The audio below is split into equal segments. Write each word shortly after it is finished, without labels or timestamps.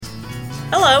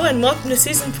Hello and welcome to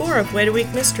Season 4 of Wait a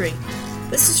Week Mystery.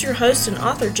 This is your host and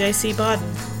author, J.C. Bodden.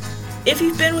 If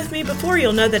you've been with me before,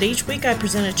 you'll know that each week I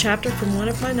present a chapter from one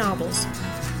of my novels.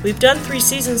 We've done 3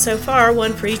 seasons so far,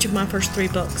 one for each of my first 3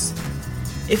 books.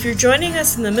 If you're joining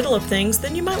us in the middle of things,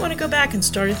 then you might want to go back and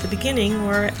start at the beginning,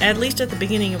 or at least at the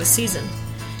beginning of a season.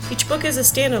 Each book is a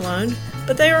standalone,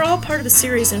 but they are all part of a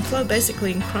series and flow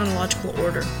basically in chronological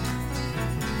order.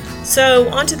 So,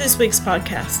 on to this week's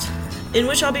podcast, in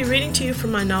which I'll be reading to you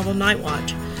from my novel Night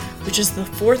Watch, which is the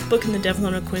 4th book in the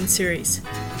Devlin O'Quinn series.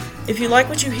 If you like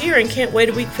what you hear and can't wait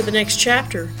a week for the next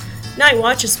chapter, Night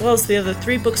Watch, as well as the other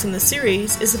 3 books in the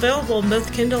series, is available in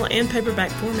both Kindle and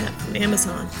paperback format from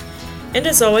Amazon. And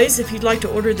as always, if you'd like to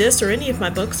order this or any of my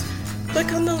books,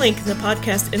 click on the link in the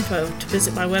podcast info to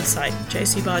visit my website,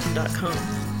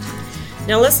 jcbodden.com.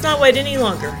 Now let's not wait any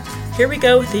longer. Here we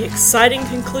go with the exciting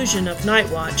conclusion of Night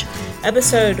Watch,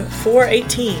 episode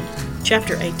 418,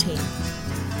 chapter 18.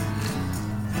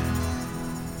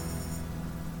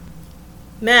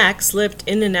 Mac slipped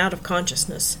in and out of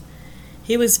consciousness.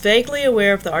 He was vaguely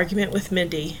aware of the argument with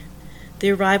Mindy, the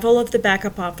arrival of the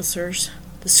backup officers,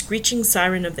 the screeching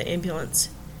siren of the ambulance.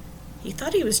 He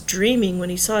thought he was dreaming when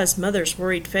he saw his mother's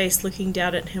worried face looking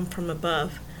down at him from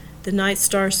above, the night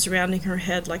stars surrounding her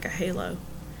head like a halo.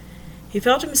 He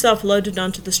felt himself loaded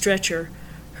onto the stretcher,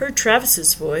 heard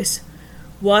Travis's voice,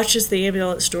 watched as the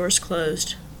ambulance doors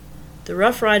closed. The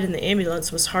rough ride in the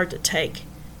ambulance was hard to take.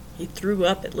 He threw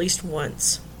up at least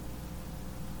once.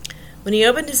 When he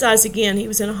opened his eyes again, he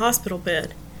was in a hospital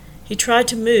bed. He tried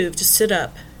to move, to sit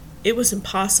up. It was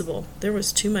impossible. There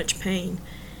was too much pain,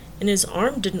 and his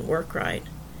arm didn't work right.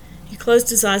 He closed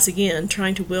his eyes again,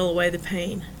 trying to will away the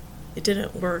pain. It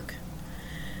didn't work.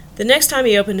 The next time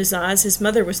he opened his eyes, his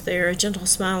mother was there, a gentle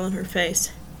smile on her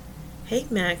face. "Hey,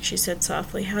 Mac," she said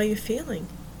softly, "how you feeling?"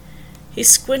 He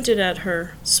squinted at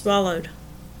her, swallowed.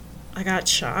 "I got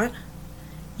shot?"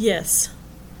 "Yes."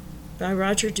 "By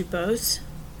Roger Dubose?"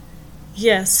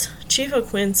 "Yes. Chief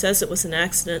O'Quinn says it was an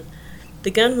accident.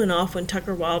 The gun went off when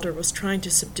Tucker Wilder was trying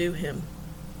to subdue him."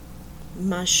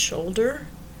 "My shoulder?"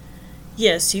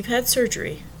 "Yes, you've had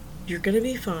surgery. You're going to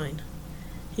be fine."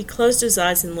 He closed his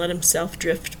eyes and let himself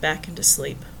drift back into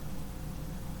sleep.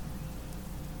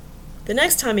 The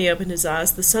next time he opened his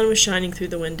eyes, the sun was shining through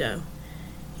the window.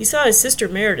 He saw his sister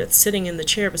Meredith sitting in the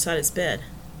chair beside his bed.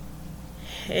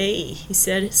 "Hey," he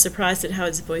said, surprised at how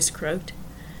his voice croaked.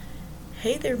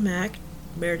 "Hey there, Mac,"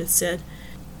 Meredith said.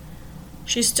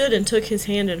 She stood and took his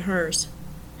hand in hers.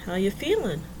 "How you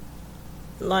feeling?"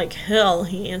 "Like hell,"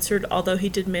 he answered, although he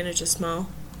did manage a smile.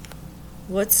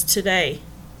 "What's today?"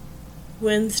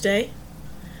 "Wednesday."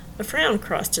 A frown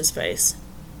crossed his face.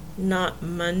 "Not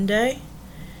Monday?"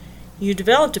 "You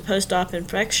developed a post-op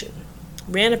infection.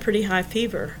 Ran a pretty high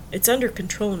fever. It's under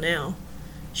control now."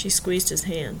 She squeezed his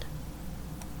hand.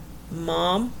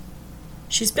 "Mom?"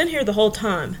 "She's been here the whole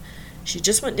time. She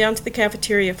just went down to the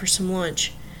cafeteria for some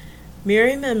lunch.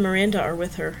 Miriam and Miranda are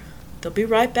with her. They'll be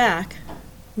right back."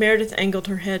 Meredith angled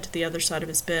her head to the other side of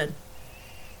his bed.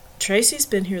 "Tracy's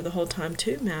been here the whole time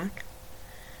too, Mac."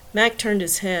 Mac turned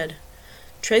his head.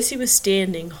 Tracy was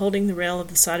standing, holding the rail of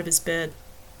the side of his bed.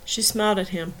 She smiled at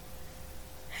him.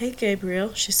 "Hey,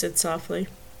 Gabriel," she said softly.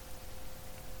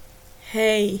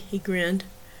 "Hey," he grinned.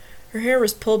 Her hair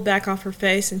was pulled back off her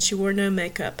face, and she wore no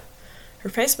makeup. Her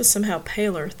face was somehow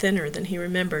paler, thinner than he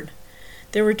remembered.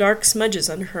 There were dark smudges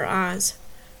under her eyes.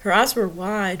 Her eyes were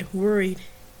wide, worried.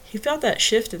 He felt that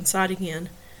shift inside again.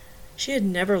 She had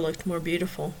never looked more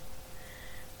beautiful.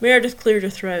 Meredith cleared her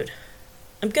throat.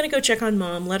 "I'm going to go check on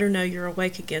Mom, let her know you're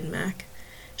awake again, Mac."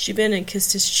 She bent and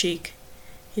kissed his cheek.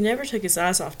 He never took his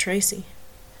eyes off Tracy.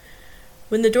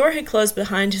 When the door had closed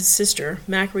behind his sister,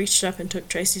 Mac reached up and took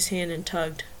Tracy's hand and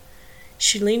tugged.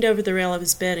 She leaned over the rail of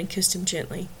his bed and kissed him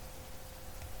gently.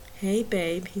 "Hey,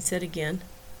 babe," he said again.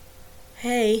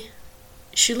 "Hey."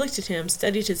 She looked at him,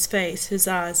 studied his face, his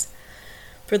eyes.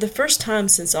 For the first time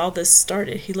since all this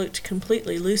started, he looked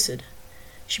completely lucid.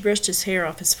 She brushed his hair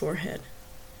off his forehead.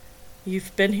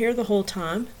 "You've been here the whole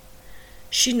time?"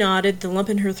 She nodded, the lump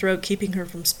in her throat keeping her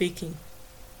from speaking.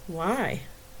 "Why?"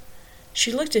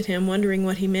 She looked at him, wondering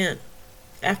what he meant.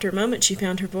 After a moment she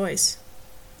found her voice.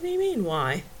 "What do you mean,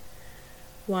 why?"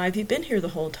 "Why have you been here the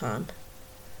whole time?"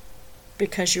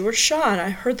 "Because you were shot.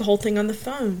 I heard the whole thing on the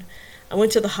phone. I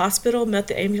went to the hospital, met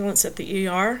the ambulance at the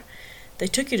ER. They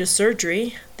took you to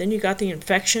surgery. Then you got the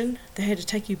infection. They had to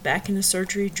take you back into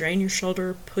surgery, drain your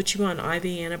shoulder, put you on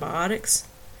IV antibiotics."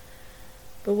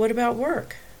 "But what about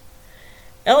work?"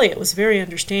 Elliot was very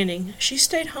understanding. She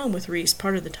stayed home with Reese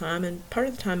part of the time, and part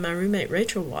of the time my roommate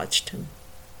Rachel watched him.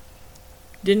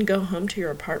 "Didn't go home to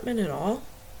your apartment at all?"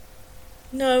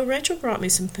 No, Rachel brought me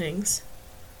some things.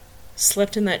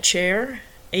 Slept in that chair?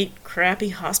 Ate crappy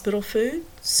hospital food?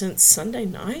 Since Sunday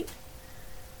night?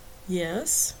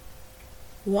 Yes.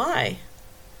 Why?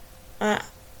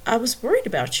 I was worried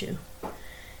about you.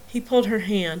 He pulled her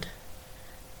hand.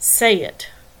 Say it.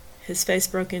 His face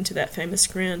broke into that famous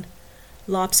grin.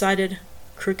 Lopsided,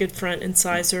 crooked front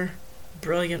incisor,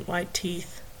 brilliant white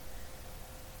teeth.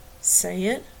 Say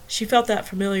it? She felt that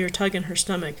familiar tug in her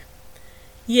stomach.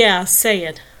 Yeah, say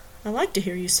it. I like to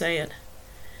hear you say it.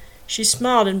 She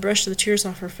smiled and brushed the tears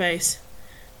off her face.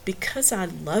 Because I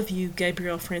love you,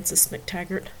 Gabriel Francis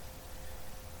McTaggart.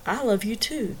 I love you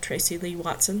too, Tracy Lee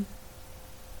Watson.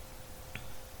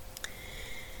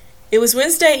 It was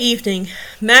Wednesday evening.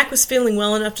 Mac was feeling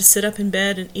well enough to sit up in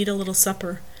bed and eat a little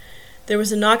supper. There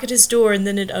was a knock at his door, and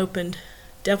then it opened.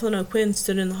 Devlin O'Quinn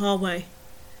stood in the hallway.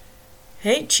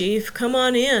 Hey, Chief, come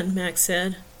on in, Mac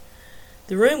said.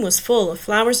 The room was full of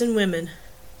flowers and women.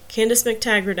 Candace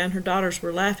McTaggart and her daughters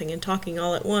were laughing and talking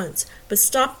all at once, but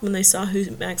stopped when they saw who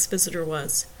Mac's visitor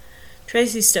was.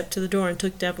 Tracy stepped to the door and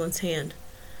took Devlin's hand.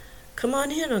 Come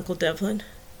on in, Uncle Devlin.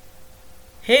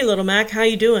 Hey, little Mac, how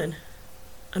you doing?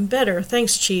 I'm better,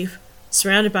 thanks, Chief.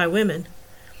 Surrounded by women.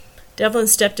 Devlin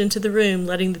stepped into the room,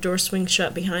 letting the door swing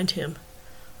shut behind him.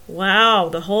 Wow,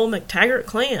 the whole McTaggart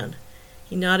clan.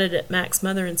 He nodded at Mac's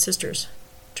mother and sisters.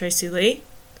 Tracy Lee?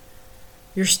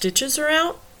 Your stitches are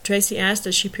out? Tracy asked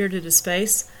as she peered at his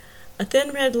face. A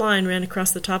thin red line ran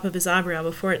across the top of his eyebrow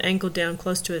before it angled down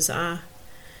close to his eye.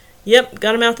 Yep,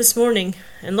 got 'em out this morning.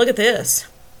 And look at this.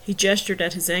 He gestured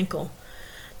at his ankle.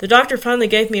 The doctor finally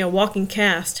gave me a walking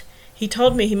cast. He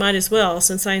told me he might as well,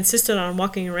 since I insisted on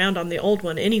walking around on the old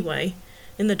one anyway,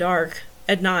 in the dark,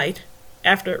 at night,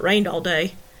 after it rained all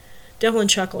day. Devlin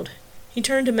chuckled. He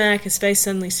turned to Mac, his face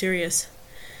suddenly serious.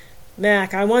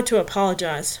 Mac, I want to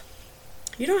apologize.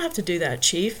 You don't have to do that,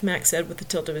 Chief, Mac said with a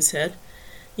tilt of his head.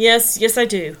 Yes, I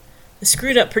do. I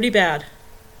screwed up pretty bad.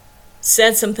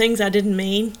 Said some things I didn't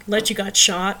mean, let you got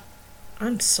shot.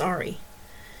 I'm sorry.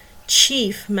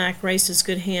 Chief, Mac raised his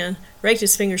good hand, raked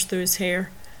his fingers through his hair.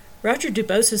 Roger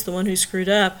Dubose is the one who screwed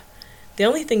up. The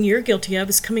only thing you're guilty of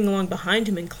is coming along behind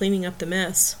him and cleaning up the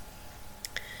mess.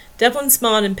 Devlin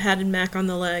smiled and patted Mac on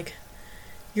the leg.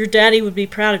 Your daddy would be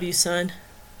proud of you, son.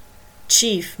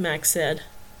 Chief, Mac said,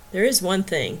 there is one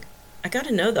thing. I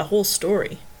gotta know the whole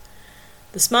story.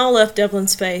 The smile left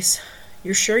Devlin's face.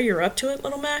 You're sure you're up to it,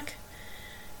 little Mac?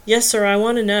 Yes, sir, I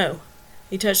want to know.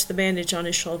 He touched the bandage on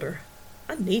his shoulder.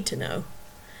 I need to know.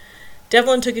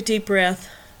 Devlin took a deep breath.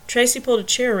 Tracy pulled a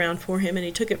chair around for him, and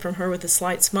he took it from her with a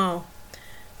slight smile.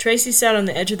 Tracy sat on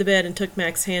the edge of the bed and took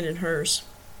Mac's hand in hers.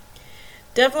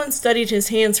 Devlin studied his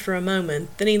hands for a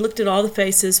moment, then he looked at all the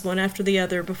faces, one after the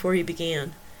other, before he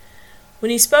began.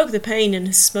 When he spoke, the pain in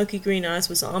his smoky green eyes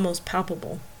was almost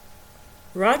palpable.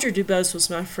 Roger Dubose was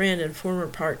my friend and former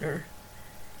partner.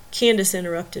 Candace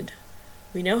interrupted.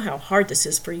 We know how hard this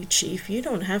is for you, Chief. You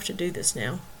don't have to do this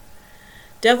now.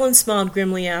 Devlin smiled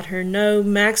grimly at her. No,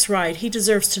 Mac's right. He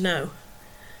deserves to know.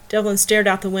 Devlin stared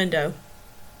out the window.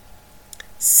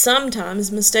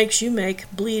 Sometimes mistakes you make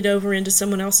bleed over into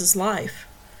someone else's life.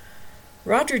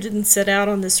 Roger didn't set out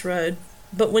on this road,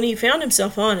 but when he found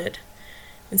himself on it,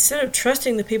 instead of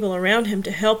trusting the people around him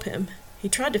to help him, he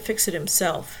tried to fix it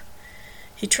himself.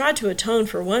 He tried to atone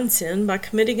for one sin by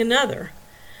committing another,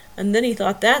 and then he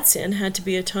thought that sin had to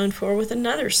be atoned for with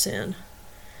another sin.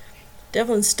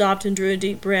 Devlin stopped and drew a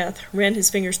deep breath, ran his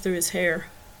fingers through his hair.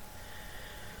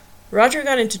 Roger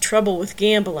got into trouble with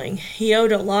gambling. He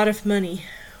owed a lot of money.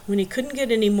 When he couldn't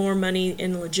get any more money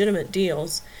in legitimate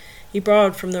deals, he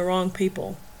borrowed from the wrong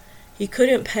people. He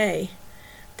couldn't pay.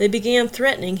 They began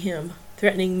threatening him,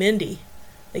 threatening Mindy.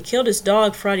 They killed his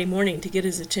dog Friday morning to get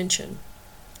his attention.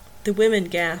 The women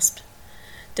gasped.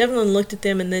 Devlin looked at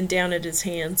them and then down at his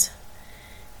hands.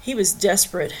 He was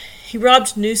desperate. He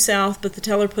robbed New South, but the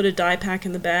teller put a dye pack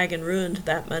in the bag and ruined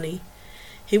that money.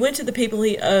 He went to the people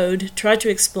he owed, tried to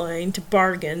explain, to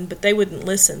bargain, but they wouldn't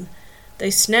listen.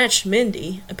 They snatched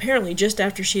Mindy, apparently just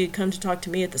after she had come to talk to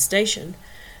me at the station,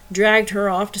 dragged her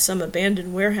off to some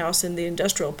abandoned warehouse in the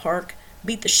industrial park,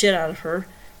 beat the shit out of her,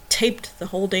 taped the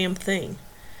whole damn thing.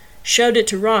 Showed it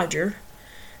to Roger.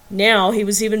 Now he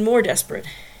was even more desperate.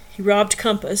 He robbed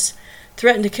Compass,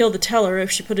 threatened to kill the teller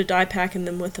if she put a dye pack in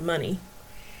them with the money.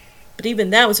 But even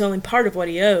that was only part of what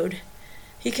he owed.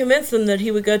 He convinced them that he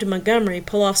would go to Montgomery,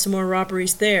 pull off some more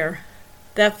robberies there.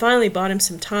 That finally bought him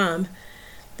some time.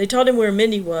 They told him where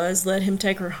Mindy was, let him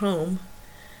take her home.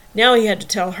 Now he had to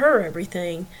tell her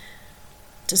everything.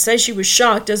 To say she was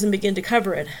shocked doesn't begin to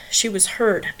cover it. She was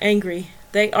hurt, angry.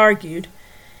 They argued.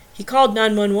 He called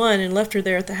 911 and left her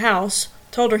there at the house,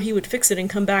 told her he would fix it and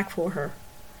come back for her.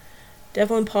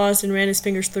 Devlin paused and ran his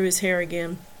fingers through his hair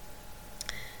again.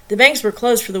 The banks were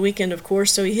closed for the weekend, of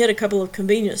course, so he hit a couple of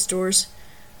convenience stores.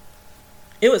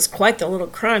 It was quite the little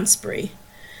crime spree.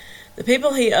 The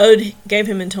people he owed gave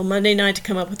him until Monday night to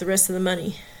come up with the rest of the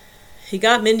money. He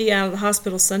got Mindy out of the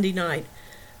hospital Sunday night.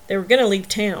 They were going to leave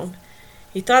town.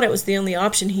 He thought it was the only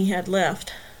option he had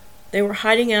left. They were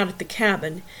hiding out at the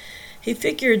cabin. He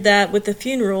figured that with the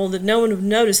funeral that no one would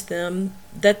notice them,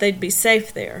 that they'd be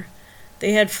safe there.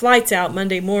 They had flights out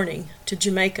Monday morning to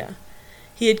Jamaica.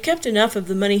 He had kept enough of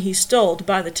the money he stole to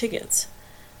buy the tickets.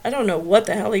 I don't know what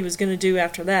the hell he was going to do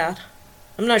after that.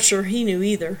 I'm not sure he knew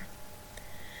either.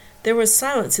 There was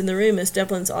silence in the room as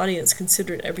Devlin's audience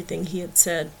considered everything he had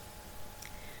said.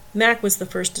 Mac was the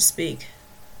first to speak.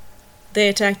 They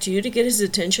attacked you to get his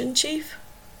attention, Chief?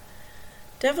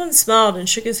 Devlin smiled and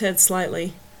shook his head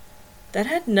slightly. That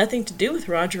had nothing to do with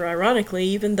Roger, ironically,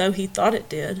 even though he thought it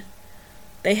did.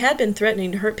 They had been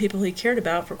threatening to hurt people he cared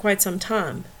about for quite some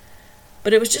time.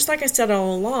 But it was just like I said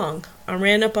all along. I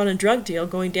ran up on a drug deal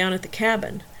going down at the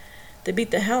cabin. They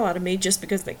beat the hell out of me just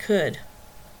because they could.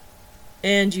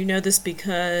 And you know this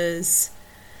because...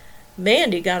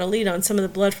 Mandy got a lead on some of the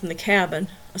blood from the cabin,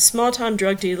 a small-time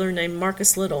drug dealer named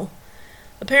Marcus Little.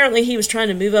 Apparently he was trying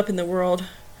to move up in the world,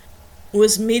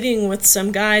 was meeting with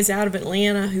some guys out of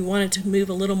Atlanta who wanted to move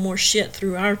a little more shit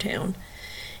through our town.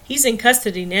 He's in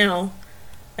custody now.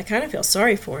 I kind of feel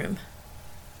sorry for him.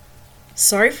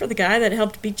 Sorry for the guy that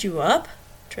helped beat you up?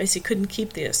 Tracy couldn't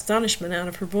keep the astonishment out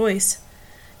of her voice.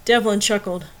 Devlin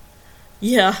chuckled.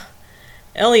 Yeah,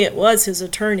 Elliot was his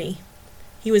attorney.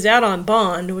 He was out on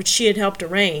bond, which she had helped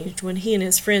arrange, when he and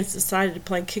his friends decided to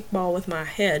play kickball with my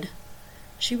head.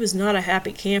 She was not a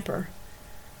happy camper.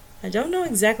 I don't know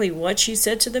exactly what she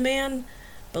said to the man,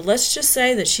 but let's just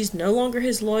say that she's no longer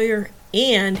his lawyer,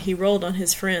 and he rolled on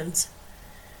his friends.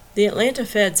 The Atlanta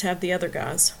feds have the other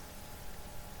guys.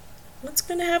 What's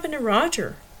going to happen to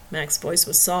Roger? Mac's voice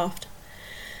was soft.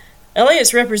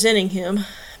 Elliot's representing him.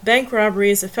 Bank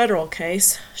robbery is a federal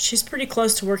case. She's pretty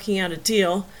close to working out a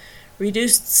deal.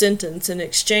 Reduced sentence in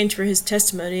exchange for his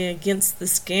testimony against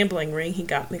this gambling ring he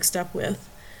got mixed up with.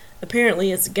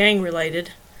 Apparently it's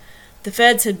gang-related. The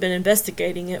feds had been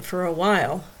investigating it for a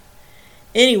while.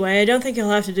 Anyway, I don't think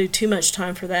he'll have to do too much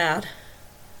time for that.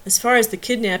 As far as the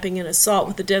kidnapping and assault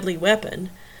with a deadly weapon,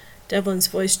 Devlin's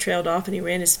voice trailed off and he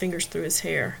ran his fingers through his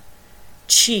hair.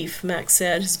 Chief, Mac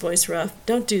said, his voice rough,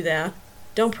 don't do that.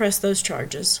 Don't press those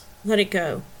charges. Let it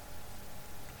go.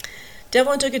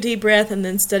 Devlin took a deep breath and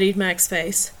then studied Mac's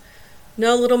face.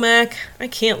 No, little Mac, I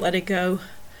can't let it go.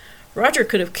 Roger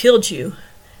could have killed you.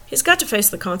 He's got to face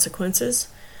the consequences.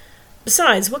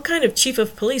 Besides, what kind of chief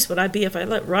of police would I be if I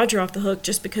let Roger off the hook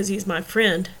just because he's my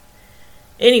friend?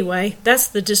 Anyway, that's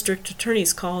the district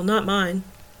attorney's call, not mine.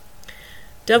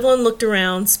 Devlin looked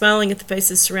around, smiling at the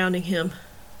faces surrounding him.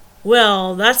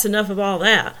 Well, that's enough of all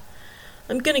that.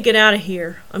 I'm going to get out of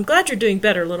here. I'm glad you're doing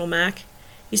better, little Mac.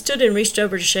 He stood and reached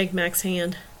over to shake Mac's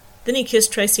hand. Then he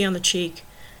kissed Tracy on the cheek.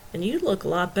 And you look a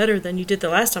lot better than you did the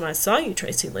last time I saw you,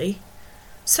 Tracy Lee.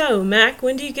 So, Mac,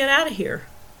 when do you get out of here?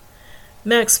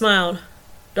 Mac smiled.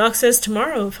 Doc says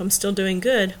tomorrow if I'm still doing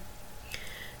good.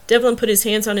 Devlin put his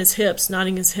hands on his hips,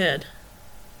 nodding his head.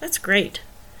 That's great.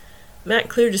 Mac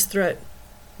cleared his throat.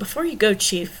 Before you go,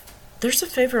 Chief, there's a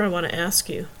favor I want to ask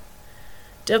you.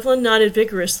 Devlin nodded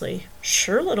vigorously.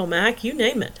 Sure, little Mac, you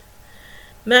name it.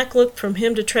 Mac looked from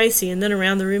him to Tracy and then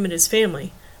around the room at his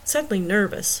family, suddenly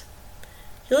nervous.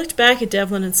 He looked back at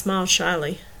Devlin and smiled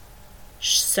shyly.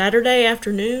 Saturday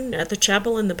afternoon at the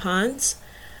chapel in the Pines?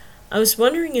 I was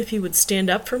wondering if you would stand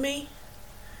up for me?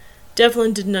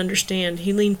 Devlin didn't understand.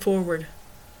 He leaned forward.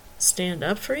 Stand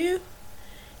up for you?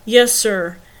 Yes,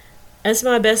 sir. As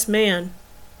my best man.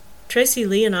 Tracy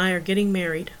Lee and I are getting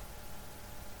married.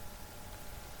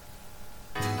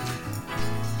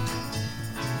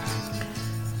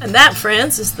 And that,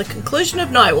 friends, is the conclusion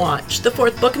of Night Watch, the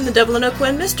fourth book in the Devlin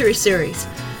O'Quinn mystery series.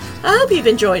 I hope you've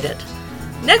enjoyed it.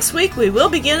 Next week we will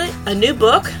begin a new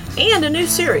book and a new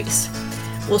series.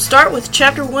 We'll start with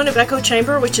Chapter 1 of Echo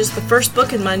Chamber, which is the first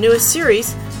book in my newest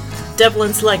series,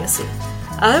 Devlin's Legacy.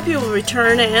 I hope you will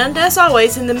return, and as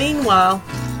always, in the meanwhile,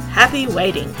 happy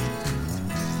waiting.